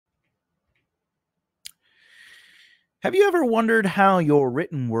Have you ever wondered how your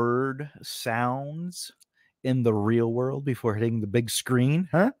written word sounds in the real world before hitting the big screen?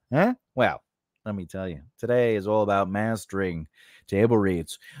 Huh? Well, let me tell you, today is all about mastering table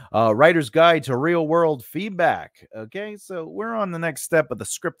reads, writer's guide to real world feedback. Okay, so we're on the next step of the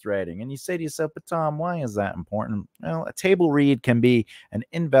script writing, and you say to yourself, but Tom, why is that important? Well, a table read can be an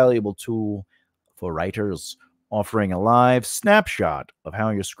invaluable tool for writers, offering a live snapshot of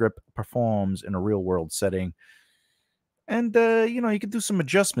how your script performs in a real world setting. And you can do some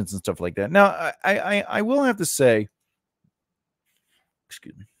adjustments and stuff like that. Now, I will have to say,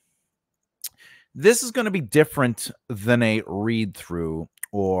 excuse me, this is going to be different than a read through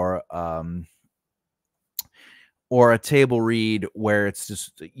or a table read where it's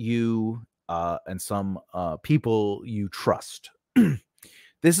just you and some people you trust.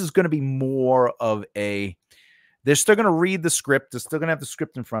 This is going to be more of a. They're still going to read the script. They're still going to have the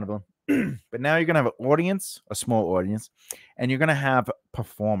script in front of them. But now you're going to have an audience, a small audience, and you're going to have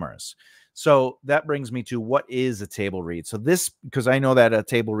performers. So that brings me to what is a table read. So this, because I know that a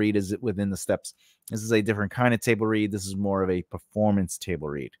table read is within the steps. This is a different kind of table read. This is more of a performance table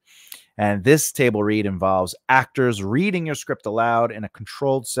read. And this table read involves actors reading your script aloud in a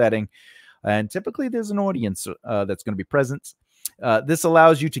controlled setting. And typically there's an audience that's going to be present. This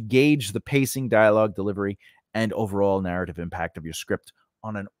allows you to gauge the pacing, dialogue, delivery, and overall narrative impact of your script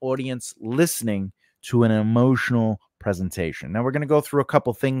on an audience listening to an emotional presentation. Now, we're going to go through a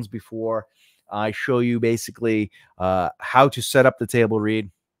couple things before I show you basically how to set up the table read,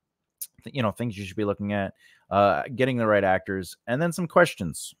 things you should be looking at, getting the right actors, and then some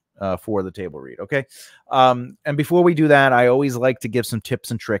questions for the table read. Okay. And before we do that, I always like to give some tips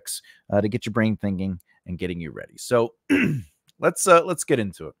and tricks to get your brain thinking and getting you ready. So let's get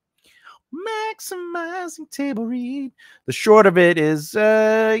into it. Maximizing table read. The short of it is,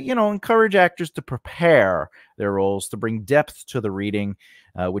 encourage actors to prepare their roles to bring depth to the reading,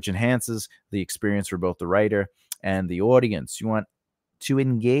 which enhances the experience for both the writer and the audience. You want to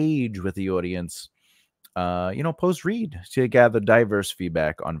engage with the audience, post-read to gather diverse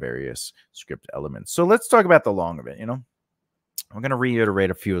feedback on various script elements. So let's talk about the long of it. We're going to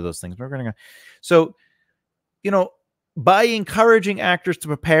reiterate a few of those things. By encouraging actors to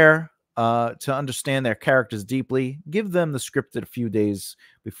prepare, to understand their characters deeply, give them the script a few days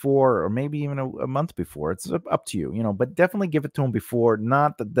before, or maybe even a month before. It's up to you, but definitely give it to them before,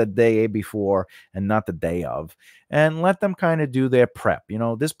 not the day before and not the day of, and let them kind of do their prep.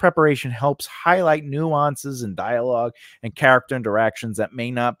 This preparation helps highlight nuances in dialogue and character interactions that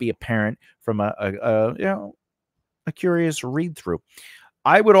may not be apparent from a curious read through.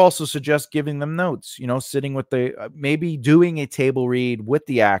 I would also suggest giving them notes, sitting with maybe doing a table read with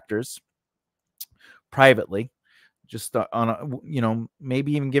the actors privately, just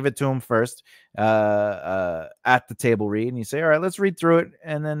maybe even give it to them first at the table read, and you say, all right, let's read through it,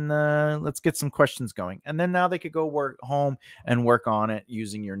 and then let's get some questions going, and then now they could go work home and work on it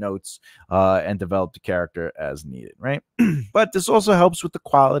using your notes and develop the character as needed, right? But this also helps with the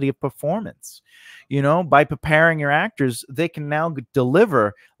quality of performance. By preparing your actors, they can now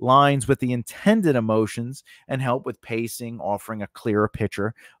deliver lines with the intended emotions and help with pacing, offering a clearer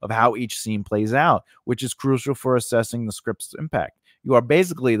picture of how each scene plays out, which is crucial for assessing the script's impact. You are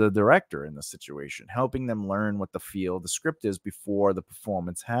basically the director in the situation, helping them learn what the feel of the script is before the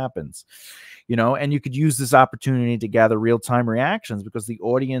performance happens. And you could use this opportunity to gather real-time reactions because the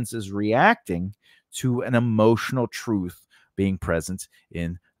audience is reacting to an emotional truth being present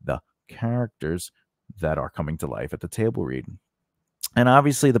in the characters that are coming to life at the table read. And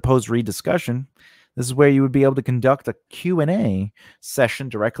obviously the post-read discussion, this is where you would be able to conduct a Q&A session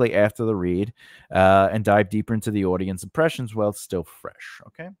directly after the read and dive deeper into the audience impressions while it's still fresh.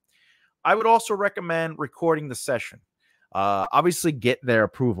 Okay. I would also recommend recording the session. Obviously get their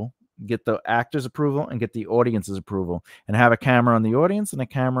approval, get the actor's approval, and get the audience's approval, and have a camera on the audience and a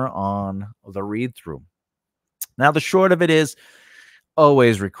camera on the read through. Now, the short of it is,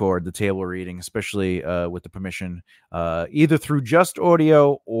 always record the table reading, especially with the permission, either through just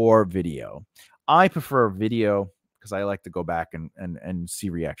audio or video. I prefer video because I like to go back and see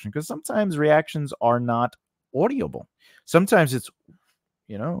reaction, because sometimes reactions are not audible. Sometimes it's,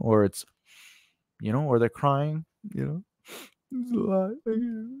 or it's, or they're crying, and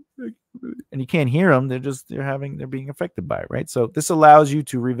you can't hear them. They're being affected by it, right? So this allows you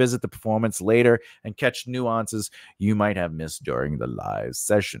to revisit the performance later and catch nuances you might have missed during the live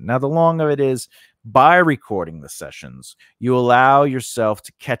session. Now, the long of it is, by recording the sessions, you allow yourself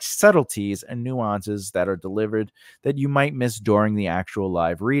to catch subtleties and nuances that are delivered that you might miss during the actual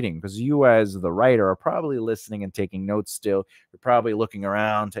live reading, because you as the writer are probably listening and taking notes still. You're probably looking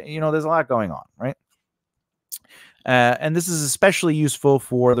around. There's a lot going on, right? And this is especially useful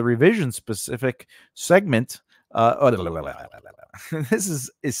for the revision specific segment. This is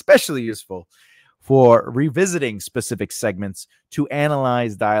especially useful for revisiting specific segments to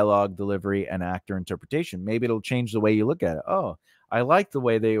analyze dialogue, delivery, and actor interpretation. Maybe it'll change the way you look at it. Oh, I like the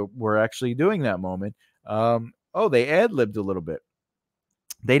way they were actually doing that moment. Oh, they ad-libbed a little bit.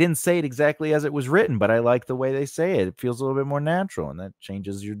 They didn't say it exactly as it was written, but I like the way they say it. It feels a little bit more natural, and that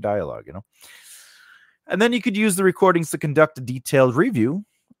changes your dialogue, you know? And then you could use the recordings to conduct a detailed review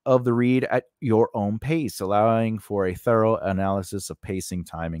of the read at your own pace, allowing for a thorough analysis of pacing,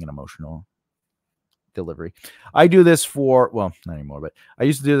 timing, and emotional delivery. I do this for, well, not anymore, but I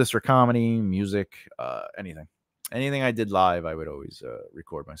used to do this for comedy, music, anything. Anything I did live, I would always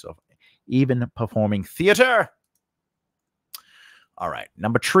record myself, even performing theater. All right.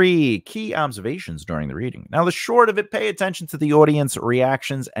 Number 3, key observations during the reading. Now, the short of it, pay attention to the audience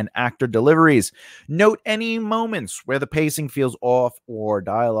reactions and actor deliveries. Note any moments where the pacing feels off or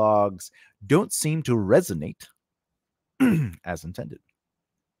dialogues don't seem to resonate as intended.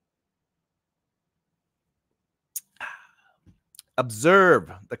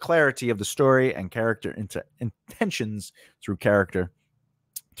 Observe the clarity of the story and character intentions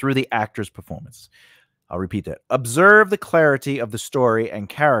through the actor's performance. I'll repeat that. Observe the clarity of the story and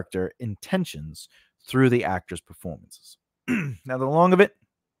character intentions through the actor's performances. Now, the long of it,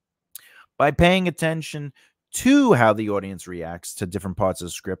 by paying attention to how the audience reacts to different parts of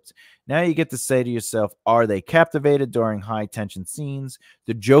the script, now you get to say to yourself, are they captivated during high tension scenes?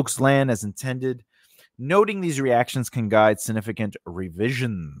 The jokes land as intended? Noting these reactions can guide significant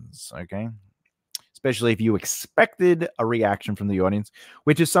revisions, okay? Especially if you expected a reaction from the audience,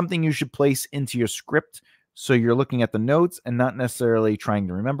 which is something you should place into your script. So you're looking at the notes and not necessarily trying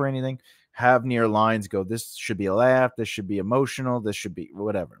to remember anything. Have near lines go, this should be a laugh, this should be emotional, this should be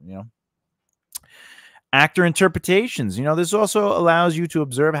whatever, you know. Actor interpretations. You know, this also allows you to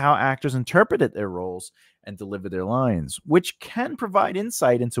observe how actors interpreted their roles and deliver their lines, which can provide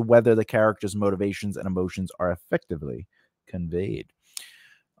insight into whether the character's motivations and emotions are effectively conveyed.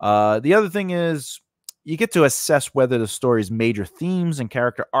 The other thing is you get to assess whether the story's major themes and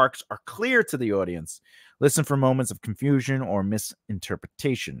character arcs are clear to the audience. Listen for moments of confusion or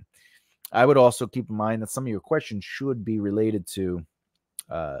misinterpretation. I would also keep in mind that some of your questions should be related to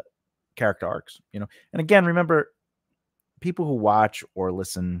character arcs, you know. And again, remember, people who watch or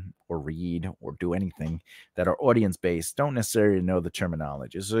listen or read or do anything that are audience-based don't necessarily know the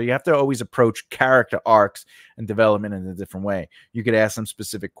terminology. So you have to always approach character arcs and development in a different way. You could ask them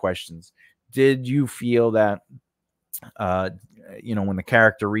specific questions. Did you feel that, you know, when the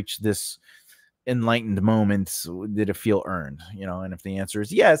character reached this enlightened moment, did it feel earned? You know, and if the answer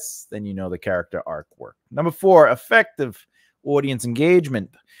is yes, then you know the character arc worked. Number 4, effective audience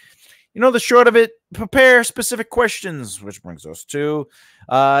engagement. You know, the short of it, prepare specific questions, which brings us to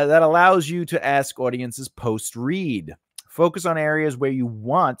that allows you to ask audiences post-read. Focus on areas where you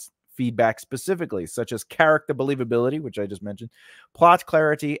want feedback specifically, such as character believability, which I just mentioned, plot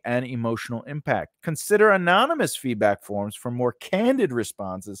clarity, and emotional impact. Consider anonymous feedback forms for more candid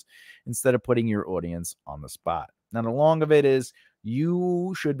responses instead of putting your audience on the spot. Now, the long of it is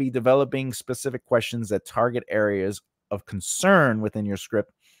you should be developing specific questions that target areas of concern within your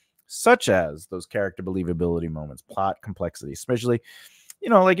script, such as those character believability moments, plot complexity, especially, you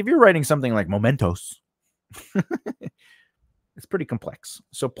know, like if you're writing something like Mementos, it's pretty complex.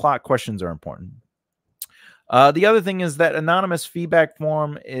 So plot questions are important. The other thing is that anonymous feedback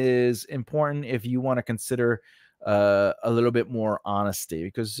form is important if you want to consider a little bit more honesty,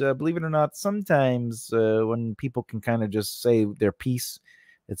 because believe it or not, sometimes when people can kind of just say their piece,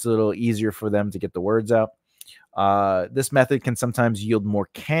 it's a little easier for them to get the words out. This method can sometimes yield more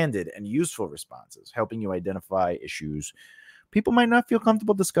candid and useful responses, helping you identify issues people might not feel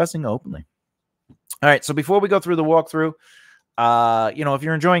comfortable discussing openly. All right, so before we go through the walkthrough, you know, if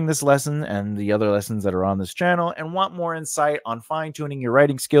you're enjoying this lesson and the other lessons that are on this channel and want more insight on fine-tuning your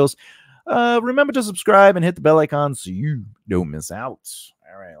writing skills, remember to subscribe and hit the bell icon so you don't miss out.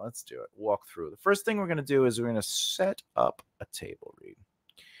 All right, let's do it. Walkthrough. The first thing we're going to do is we're going to set up a table read.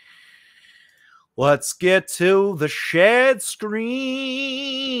 Let's get to the shared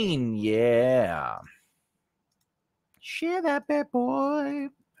screen. Yeah. Share that bad boy.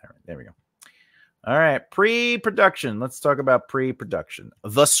 All right, there we go. All right, pre-production. Let's talk about pre-production.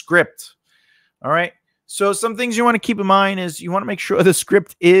 The script. All right. So some things you want to keep in mind is you want to make sure the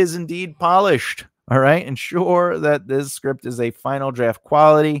script is indeed polished. All right. Ensure that this script is a final draft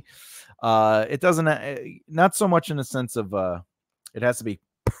quality. It doesn't, not so much in the sense of it has to be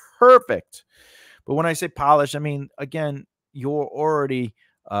perfect. But when I say polished, I mean, again, you're already,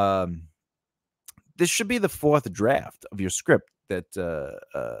 this should be the fourth draft of your script that,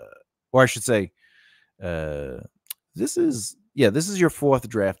 or I should say, this is your fourth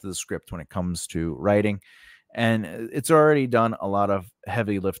draft of the script when it comes to writing, and it's already done a lot of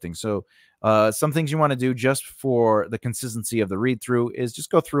heavy lifting. So some things you want to do just for the consistency of the read through is just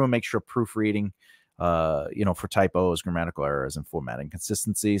go through and make sure proofreading, for typos, grammatical errors, and formatting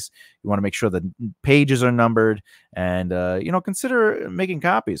consistencies. You want to make sure the pages are numbered, and consider making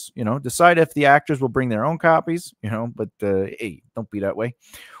copies. Decide if the actors will bring their own copies. But hey, don't be that way.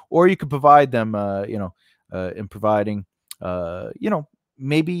 Or you could provide them. In providing,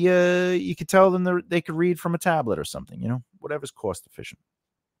 maybe you could tell them they could read from a tablet or something. Whatever's cost efficient.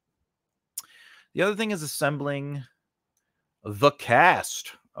 The other thing is assembling the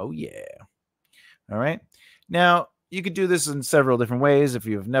cast. Oh yeah. All right. Now, you could do this in several different ways. If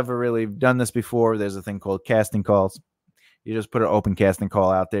you've never really done this before, there's a thing called casting calls. You just put an open casting call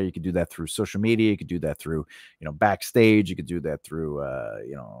out there. You could do that through social media. You could do that through, backstage. You could do that through,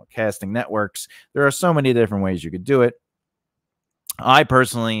 casting networks. There are so many different ways you could do it. I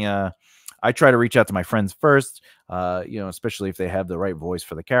personally, I try to reach out to my friends first, especially if they have the right voice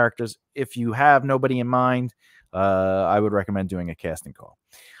for the characters. If you have nobody in mind, I would recommend doing a casting call.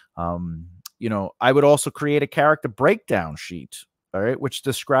 I would also create a character breakdown sheet, all right, which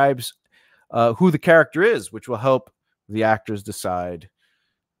describes who the character is, which will help the actors decide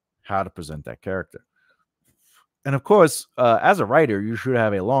how to present that character. And of course, as a writer, you should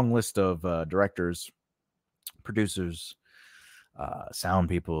have a long list of directors, producers, sound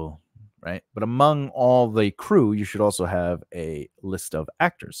people, right? But among all the crew, you should also have a list of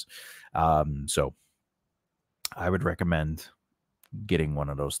actors. So I would recommend getting one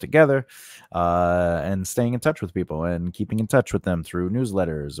of those together and staying in touch with people and keeping in touch with them through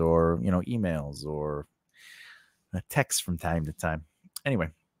newsletters or, emails or text from time to time. Anyway,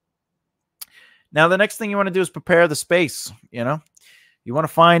 now the next thing you want to do is prepare the space. You want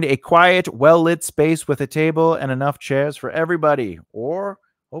to find a quiet, well-lit space with a table and enough chairs for everybody, or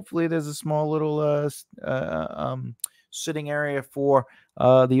hopefully there's a small little sitting area for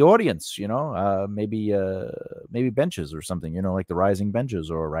the audience, maybe benches or something, like the rising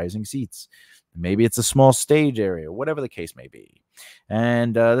benches or rising seats. Maybe it's a small stage area, whatever the case may be.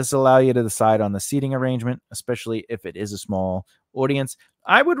 And this will allow you to decide on the seating arrangement, especially if it is a small audience.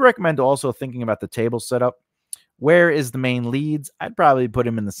 I would recommend also thinking about the table setup. Where is the main leads? I'd probably put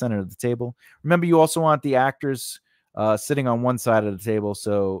him in the center of the table. Remember, you also want the actors sitting on one side of the table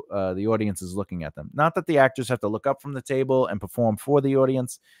so the audience is looking at them. Not that the actors have to look up from the table and perform for the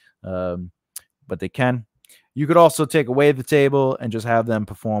audience, but they can. You could also take away the table and just have them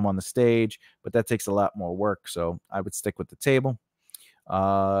perform on the stage, but that takes a lot more work. So I would stick with the table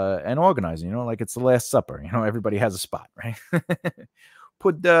and organizing, like it's the Last Supper. Everybody has a spot, right?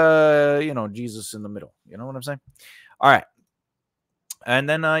 Put, Jesus in the middle. You know what I'm saying? All right. And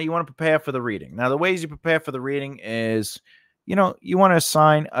then you want to prepare for the reading. Now, the ways you prepare for the reading is, you want to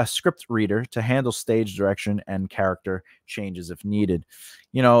assign a script reader to handle stage direction and character changes if needed.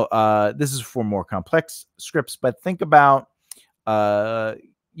 This is for more complex scripts, but think about,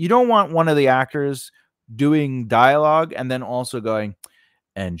 you don't want one of the actors doing dialogue and then also going,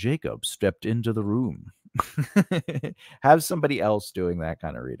 and Jacob stepped into the room. Have somebody else doing that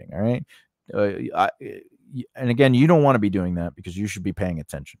kind of reading. All right. And again, you don't want to be doing that because you should be paying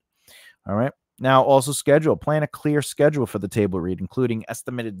attention. All right. Now, also plan a clear schedule for the table read, including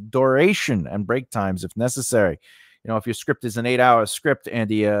estimated duration and break times if necessary. If your script is an 8-hour script,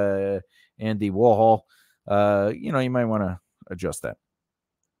 Andy Warhol, you might want to adjust that.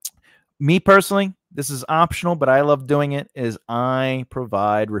 Me personally, this is optional, but I love doing it, is I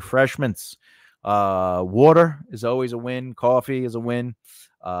provide refreshments. Water is always a win. Coffee is a win.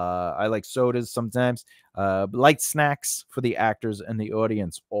 I like sodas sometimes. Light snacks for the actors and the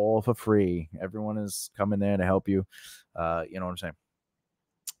audience, all for free. Everyone is coming there to help you. You know what I'm saying?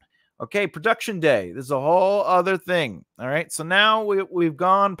 Okay, production day. This is a whole other thing. All right, so now we've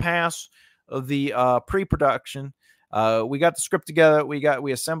gone past the pre-production. We got the script together.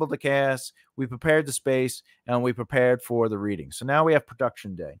 We assembled the cast. We prepared the space, and we prepared for the reading. So now we have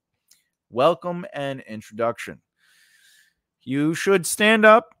production day. Welcome and introduction. You should stand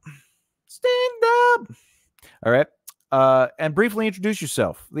up. Stand up. All right. And briefly introduce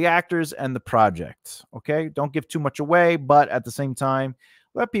yourself, the actors, and the project. Okay. Don't give too much away, but at the same time,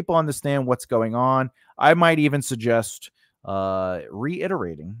 let people understand what's going on. I might even suggest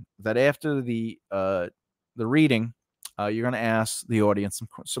reiterating that after the reading, you're going to ask the audience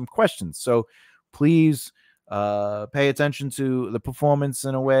some questions. So please pay attention to the performance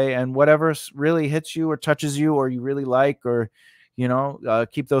in a way, and whatever really hits you or touches you or you really like, or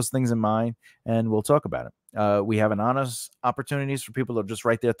Keep those things in mind, and we'll talk about it. We have anonymous opportunities for people to just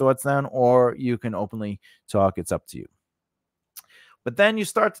write their thoughts down, or you can openly talk. It's up to you. But then you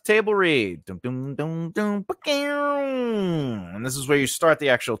start the table read. And this is where you start the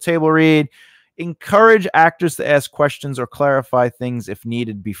actual table read. Encourage actors to ask questions or clarify things if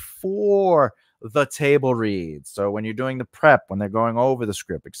needed before the table read. So when you're doing the prep, when they're going over the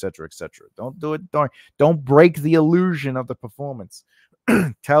script, etc., etc., don't do it. Don't break the illusion of the performance.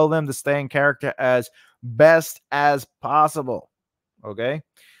 Tell them to stay in character as best as possible. Okay.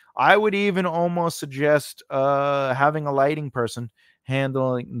 I would even almost suggest having a lighting person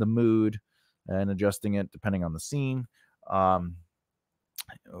handling the mood and adjusting it depending on the scene.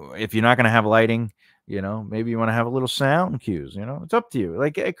 If you're not going to have lighting, maybe you want to have a little sound cues, it's up to you.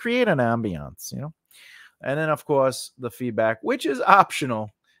 Like, create an ambiance, and then of course the feedback, which is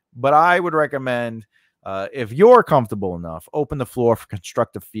optional, but I would recommend, if you're comfortable enough, open the floor for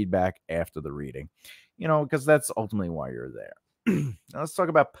constructive feedback after the reading, because that's ultimately why you're there. Now let's talk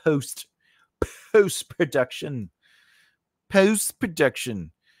about post-production. All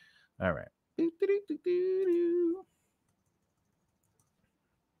right.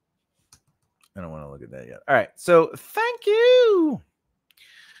 I don't want to look at that yet. All right. So thank you.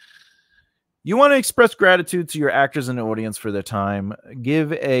 You want to express gratitude to your actors and the audience for their time.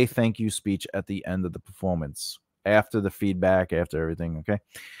 Give a thank you speech at the end of the performance, after the feedback, after everything. Okay.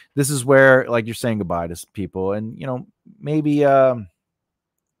 This is where, like, you're saying goodbye to people, and maybe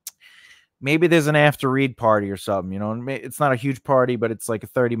there's an after read party or something. It's not a huge party, but it's like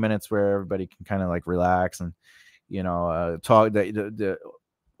 30 minutes where everybody can kind of like relax and talk. The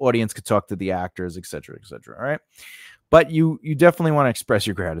audience could talk to the actors, etc., etc. All right. But you definitely want to express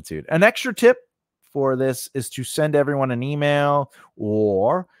your gratitude. An extra tip for this is to send everyone an email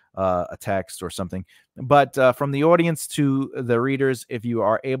or a text or something. But from the audience to the readers, if you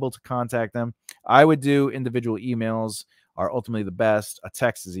are able to contact them, I would do individual emails are ultimately the best. A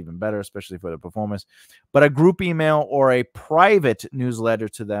text is even better, especially for the performance. But a group email or a private newsletter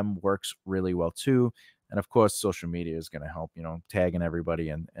to them works really well too. And of course, social media is going to help, tagging everybody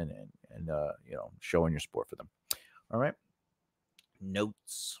and showing your support for them. All right.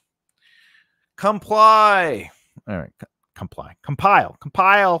 Notes. Comply. All right.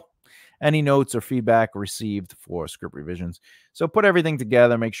 Compile any notes or feedback received for script revisions. So put everything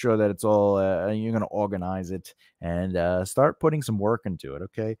together, make sure that it's all, you're going to organize it and start putting some work into it.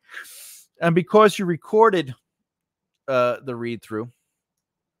 Okay. And because you recorded the read through,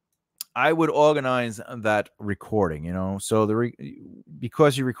 I would organize that recording, so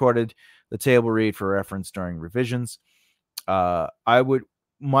because you recorded the table read for reference during revisions, the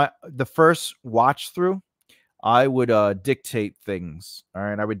first watch through, I would dictate things. All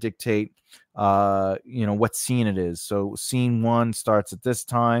right. I would dictate, what scene it is. So scene 1 starts at this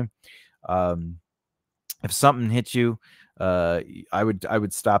time. If something hits you, I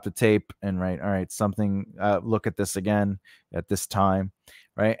would stop the tape and write, all right, something, look at this again at this time.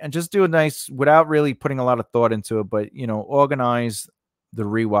 Right. And just do a nice, without really putting a lot of thought into it, but, organize the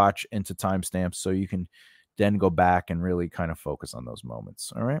rewatch into timestamps so you can then go back and really kind of focus on those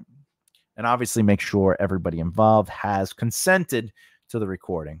moments. All right. And obviously make sure everybody involved has consented to the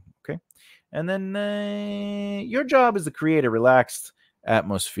recording. Okay. And then your job is to create a relaxed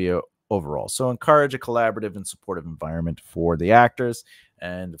atmosphere overall. So encourage a collaborative and supportive environment for the actors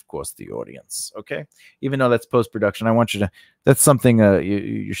and, of course, the audience. Okay. Even though that's post-production, I want you to, that's something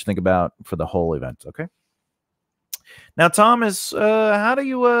you should think about for the whole event. Okay. Now, Thomas, how do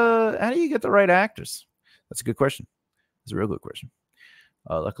you get the right actors? That's a good question. It's a real good question.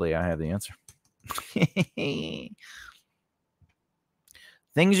 Luckily, I have the answer.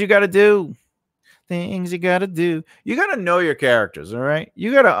 Things you got to do. Things you got to do. You got to know your characters, all right?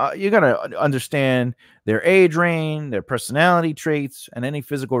 You got to understand their age range, their personality traits, and any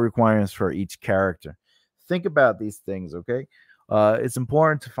physical requirements for each character. Think about these things, okay? It's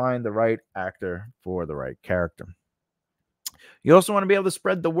important to find the right actor for the right character. You also want to be able to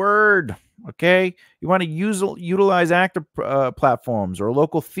spread the word, okay? You want to utilize actor platforms or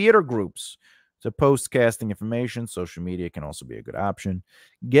local theater groups to post casting information. Social media can also be a good option.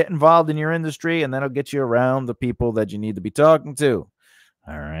 Get involved in your industry, and that'll get you around the people that you need to be talking to.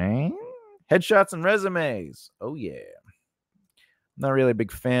 All right? Headshots and resumes. Oh, yeah. I'm not really a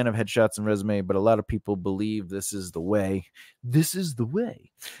big fan of headshots and resume, but a lot of people believe this is the way. This is the way.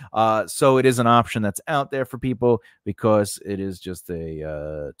 So it is an option that's out there for people because it is just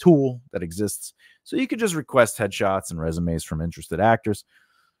a tool that exists. So you can just request headshots and resumes from interested actors.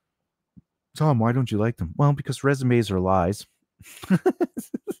 Tom, why don't you like them? Well, because resumes are lies.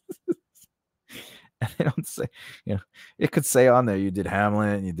 And they don't say, you know, it could say on there you did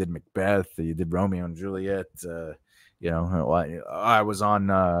Hamlet, you did Macbeth, you did Romeo and Juliet. I was on,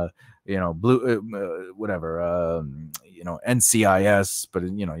 blue, whatever, NCIS, but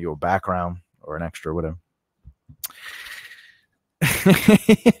your background or an extra, whatever.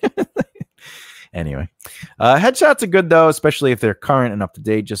 Anyway, headshots are good though, especially if they're current and up to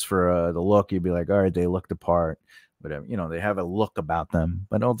date. Just for the look, you'd be like, all right, they look the part, whatever. They have a look about them,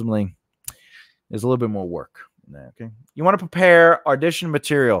 but ultimately, there's a little bit more work. Okay, you want to prepare audition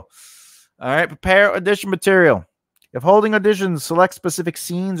material. All right, prepare audition material. If holding auditions, select specific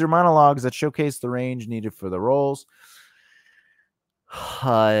scenes or monologues that showcase the range needed for the roles. What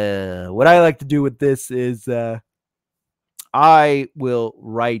I like to do with this is I will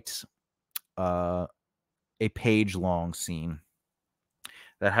write a page-long scene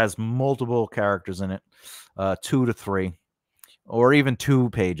that has multiple characters in it, 2 to 3, or even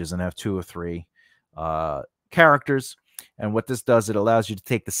 2 pages and have 2 or 3 characters. And what this does, it allows you to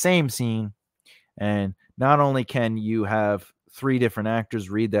take the same scene, and not only can you have 3 different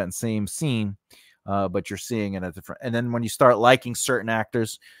actors read that same scene, but you're seeing it at different. And then when you start liking certain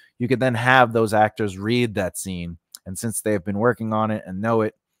actors, you can then have those actors read that scene. And since they've been working on it and know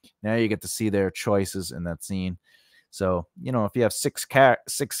it, now you get to see their choices in that scene. So, if you have 6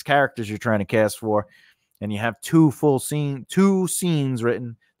 characters you're trying to cast for, and you have 2 scenes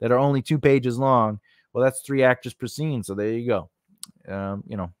written that are only 2 pages long, well, that's 3 actors per scene. So there you go.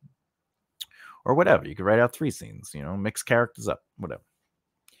 Or whatever. You could write out 3 scenes, mix characters up, whatever.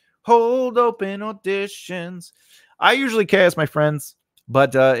 Hold open auditions. I usually cast my friends.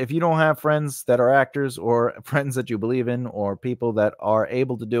 But if you don't have friends that are actors or friends that you believe in or people that are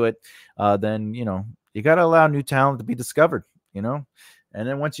able to do it, then, you got to allow new talent to be discovered, And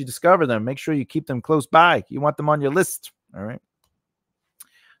then once you discover them, make sure you keep them close by. You want them on your list. All right.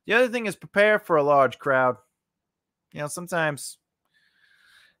 The other thing is prepare for a large crowd. Sometimes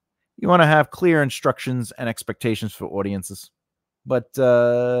you want to have clear instructions and expectations for audiences. But,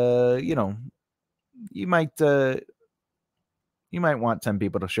 you might want 10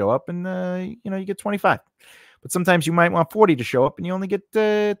 people to show up and, you get 25. But sometimes you might want 40 to show up and you only get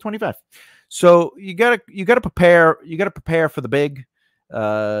 25. So you gotta prepare. You gotta prepare for the big,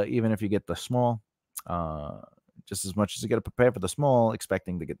 even if you get the small, just as much as you gotta prepare for the small,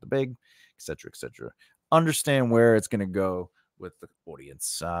 expecting to get the big, etc., etc. Understand where it's gonna go with the audience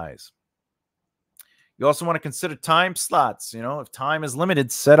size. You also want to consider time slots. If time is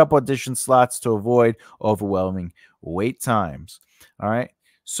limited, set up audition slots to avoid overwhelming wait times. All right.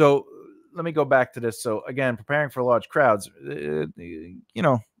 So let me go back to this. So again, preparing for large crowds.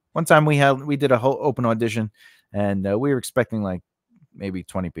 One time we did a whole open audition, and we were expecting like maybe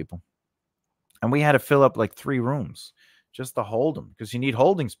 20 people, and we had to fill up like 3 rooms just to hold them because you need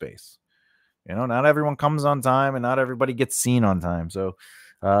holding space. Not everyone comes on time, and not everybody gets seen on time. So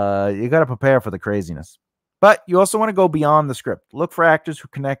you got to prepare for the craziness. But you also want to go beyond the script. Look for actors who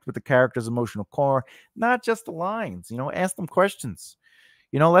connect with the character's emotional core, not just the lines. Ask them questions.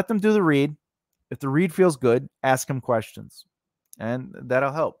 Let them do the read. If the read feels good, ask them questions, and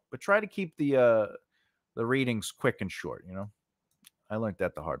that'll help. But try to keep the readings quick and short. I learned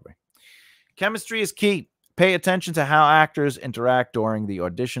that the hard way. Chemistry is key. Pay attention to how actors interact during the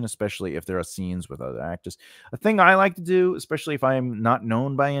audition, especially if there are scenes with other actors. A thing I like to do, especially if I'm not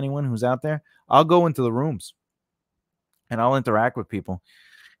known by anyone who's out there, I'll go into the rooms and I'll interact with people.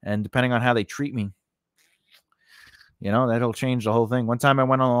 And depending on how they treat me, that'll change the whole thing. One time I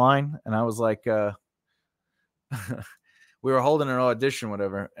went on the line and I was like, we were holding an audition,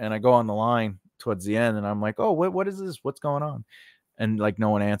 whatever. And I go on the line towards the end and I'm like, oh, what is this? What's going on? And like no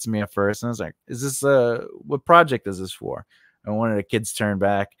one answered me at first. And I was like, is this what project is this for? And one of the kids turned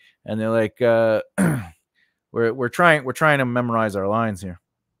back and they're like, we're trying to memorize our lines here.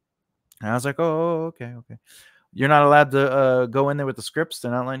 And I was like, oh, okay. You're not allowed to go in there with the scripts.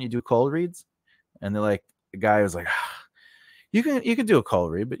 They're not letting you do cold reads. And they're like, the guy was like, you can do a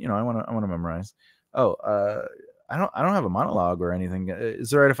cold read, but I want to memorize. Oh, I don't have a monologue or anything.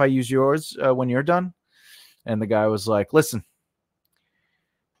 Is it all right if I use yours when you're done? And the guy was like, listen,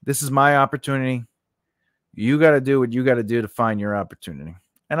 this is my opportunity. You got to do what you got to do to find your opportunity.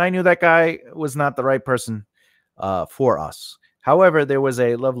 And I knew that guy was not the right person for us. However, there was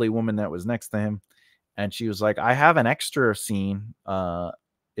a lovely woman that was next to him, and she was like, I have an extra scene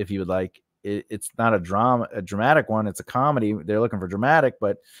if you would like. It's not a dramatic one. It's a comedy. They're looking for dramatic,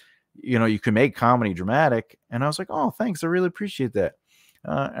 but you can make comedy dramatic. And I was like, oh, thanks. I really appreciate that.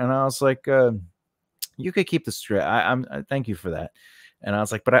 And I was like, you could keep the straight. I thank you for that. And I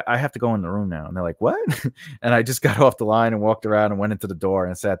was like, but I have to go in the room now. And they're like, what? And I just got off the line and walked around and went into the door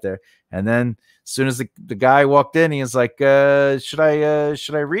and sat there. And then as soon as the guy walked in, he was like, should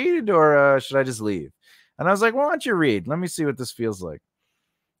I read or should I just leave? And I was like, why don't you read? Let me see what this feels like.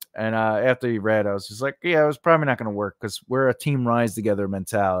 And after he read, I was just like, yeah, it was probably not going to work because we're a team rise together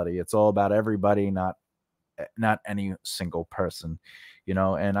mentality. It's all about everybody, not any single person, you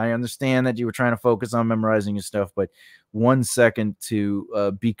know. And I understand that you were trying to focus on memorizing your stuff, but 1 second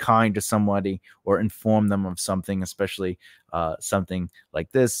to be kind to somebody or inform them of something, especially something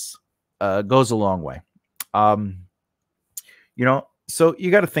like this, goes a long way. You know, so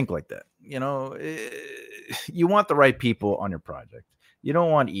you got to think like that. You know, you want the right people on your project. You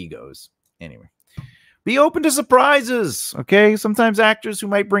don't want egos. Anyway, be open to surprises. Okay, sometimes actors who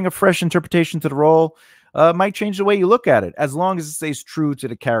might bring a fresh interpretation to the role might change the way you look at it, as long as it stays true to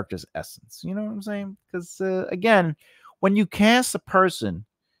the character's essence. You know what I'm saying? Because again, when you cast a person,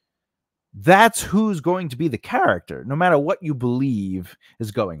 that's who's going to be the character, no matter what you believe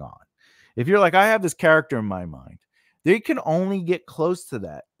is going on. If you're like, I have this character in my mind, they can only get close to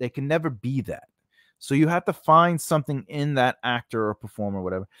that. They can never be that. So you have to find something in that actor or performer, or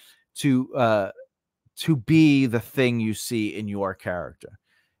whatever, to be the thing you see in your character.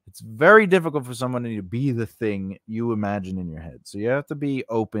 It's very difficult for someone to be the thing you imagine in your head. So you have to be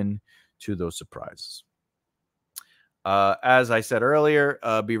open to those surprises. As I said earlier,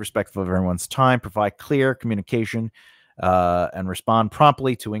 be respectful of everyone's time, provide clear communication, and respond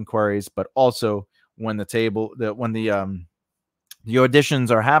promptly to inquiries. But also, when the auditions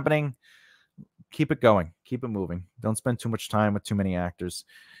are happening, keep it going, keep it moving. Don't spend too much time with too many actors.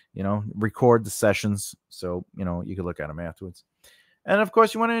 You know, record the sessions so you know you can look at them afterwards. And of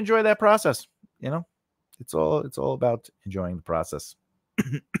course, you want to enjoy that process. You know, it's all about enjoying the process.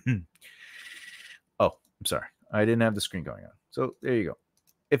 Oh, I'm sorry. I didn't have the screen going on. So there you go.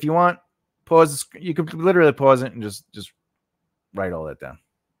 If you want, pause the screen. You can literally pause it and just write all that down.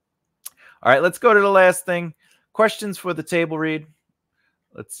 All right, let's go to the last thing. Questions for the table read.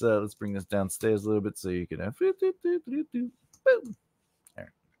 Let's bring this downstairs a little bit so you can have boom. All right.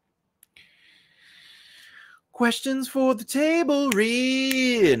 Questions for the table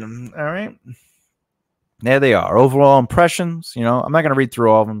read. All right. There they are. Overall impressions. You know, I'm not going to read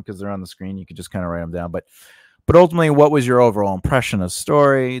through all of them because they're on the screen. You can just kind of write them down. But ultimately, what was your overall impression of the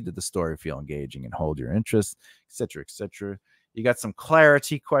story? Did the story feel engaging and hold your interest, etc., etc.? You got some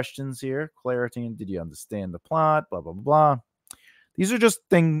clarity questions here. Clarity, and did you understand the plot? Blah blah blah. These are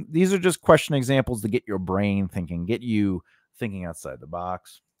just question examples to get your brain thinking, get you thinking outside the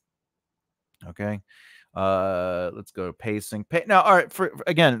box. Okay. Let's go to pacing. Now, all right,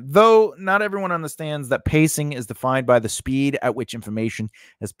 again, though not everyone understands that pacing is defined by the speed at which information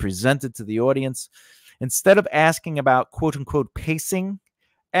is presented to the audience. Instead of asking about quote unquote pacing,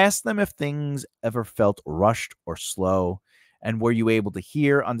 ask them if things ever felt rushed or slow, and were you able to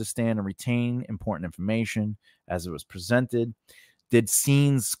hear, understand, and retain important information as it was presented? Did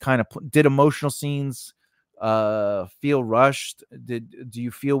emotional scenes feel rushed? Do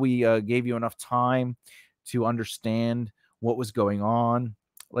you feel we gave you enough time to understand what was going on?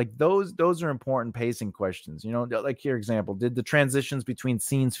 Like those are important pacing questions. You know, like your example, did the transitions between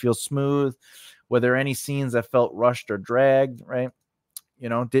scenes feel smooth? Were there any scenes that felt rushed or dragged? Right? You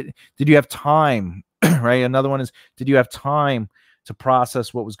know, did you have time? Right? Another one is, did you have time to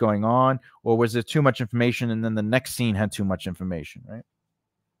process what was going on, or was there too much information and then the next scene had too much information? Right?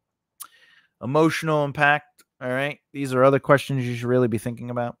 Emotional impact. All right. These are other questions you should really be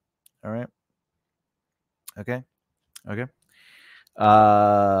thinking about. All right. Okay. Okay.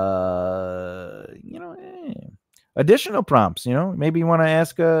 You know, additional prompts, you know, maybe you want to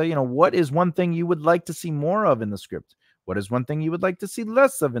ask, you know, what is one thing you would like to see more of in the script? What is one thing you would like to see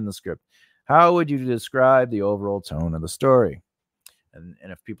less of in the script? How would you describe the overall tone of the story? And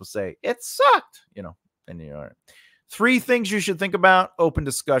if people say it sucked, you know, then you are. 3 things you should think about. Open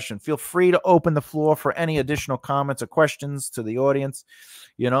discussion. Feel free to open the floor for any additional comments or questions to the audience.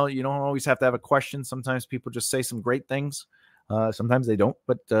 You know, you don't always have to have a question. Sometimes people just say some great things. Sometimes they don't,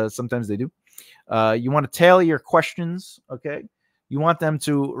 but sometimes they do. You want to tailor your questions, okay? You want them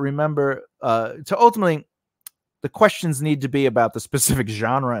to remember, to ultimately, the questions need to be about the specific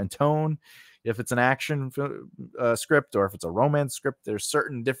genre and tone. If it's an action script or if it's a romance script, there's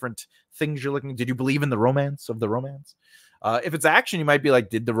certain different things you're looking. Did you believe in the romance of the romance? If it's action, you might be like,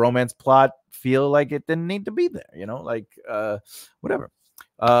 did the romance plot feel like it didn't need to be there? You know, like whatever.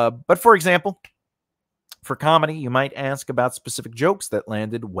 But for example, for comedy, you might ask about specific jokes that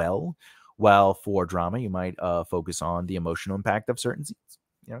landed well, while for drama, you might focus on the emotional impact of certain scenes.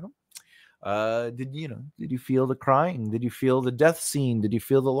 You know, Did you feel the crying? Did you feel the death scene? Did you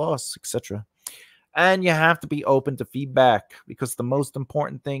feel the loss, etc.? And you have to be open to feedback, because the most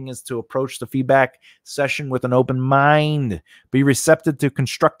important thing is to approach the feedback session with an open mind. Be receptive to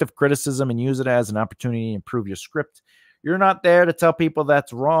constructive criticism and use it as an opportunity to improve your script. You're not there to tell people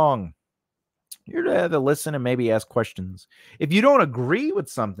that's wrong. You're there to listen and maybe ask questions. If you don't agree with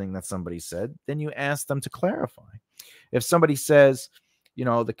something that somebody said, then you ask them to clarify. If somebody says,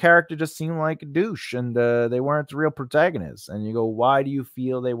 the character just seemed like a douche and they weren't the real protagonist, and you go, why do you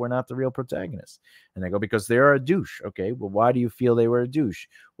feel they were not the real protagonist? And they go, because they're a douche. Okay, well, why do you feel they were a douche?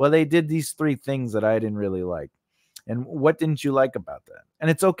 Well, they did these 3 things that I didn't really like. And what didn't you like about that?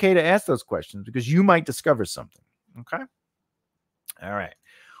 And it's okay to ask those questions, because you might discover something. Okay. All right.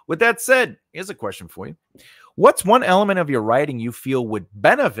 With that said, here's a question for you. What's one element of your writing you feel would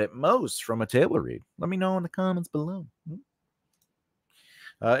benefit most from a table read? Let me know in the comments below.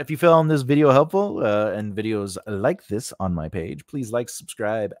 If you found this video helpful and videos like this on my page, please like,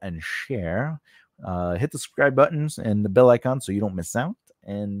 subscribe, and share. Hit the subscribe buttons and the bell icon so you don't miss out.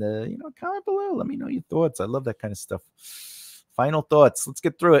 And, comment below. Let me know your thoughts. I love that kind of stuff. Final thoughts. Let's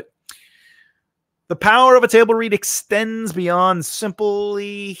get through it. The power of a table read extends beyond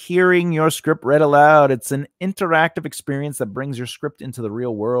simply hearing your script read aloud. It's an interactive experience that brings your script into the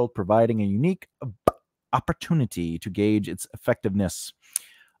real world, providing a unique opportunity to gauge its effectiveness.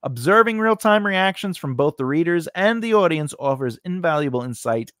 Observing real-time reactions from both the readers and the audience offers invaluable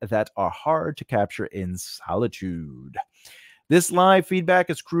insight that are hard to capture in solitude. This live feedback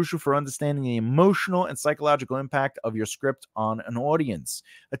is crucial for understanding the emotional and psychological impact of your script on an audience.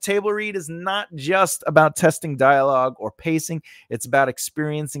 A table read is not just about testing dialogue or pacing. It's about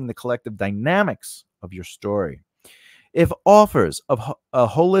experiencing the collective dynamics of your story. It offers a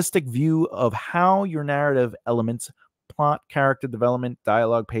holistic view of how your narrative elements, plot, character development,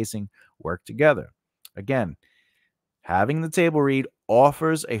 dialogue, pacing work together. Again, having the table read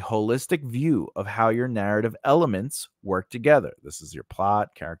offers a holistic view of how your narrative elements work together. This is your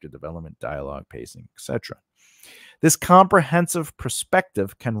plot, character development, dialogue, pacing, etc. This comprehensive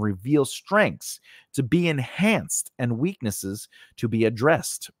perspective can reveal strengths to be enhanced and weaknesses to be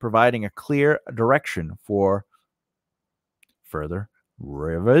addressed, providing a clear direction for further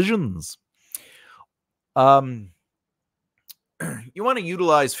revisions. You want to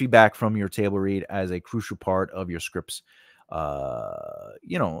utilize feedback from your table read as a crucial part of your script's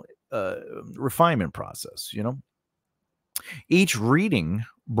refinement process. Each reading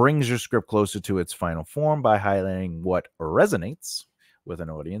brings your script closer to its final form by highlighting what resonates with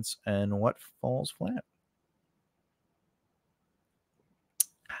an audience and what falls flat.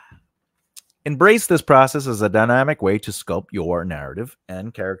 Embrace this process as a dynamic way to sculpt your narrative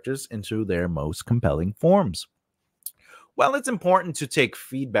and characters into their most compelling forms. While it's important to take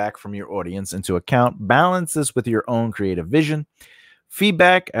feedback from your audience into account, balance this with your own creative vision.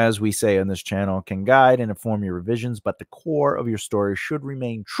 Feedback, as we say on this channel, can guide and inform your revisions, but the core of your story should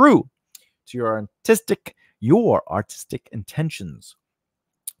remain true to your artistic intentions.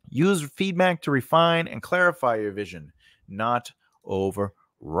 Use feedback to refine and clarify your vision, not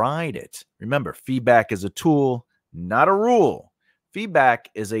override it. Remember, feedback is a tool, not a rule. Feedback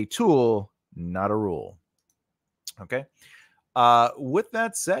is a tool, not a rule. Okay. With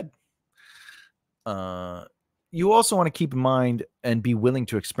that said, you also want to keep in mind and be willing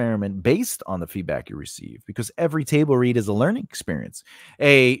to experiment based on the feedback you receive, because every table read is a learning experience,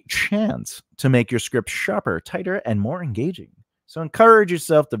 a chance to make your script sharper, tighter, and more engaging. So encourage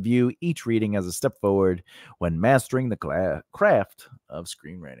yourself to view each reading as a step forward when mastering the craft of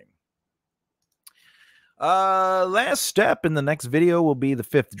screenwriting. Last step in the next video will be the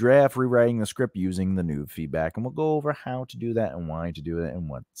 5th draft, rewriting the script using the new feedback. And we'll go over how to do that and why to do it and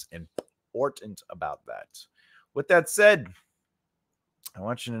what's important about that. With that said, I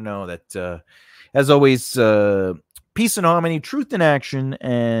want you to know that, as always, peace and harmony, truth in action,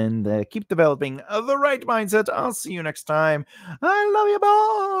 and keep developing the right mindset. I'll see you next time. I love you,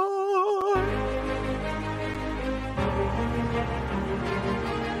 bye.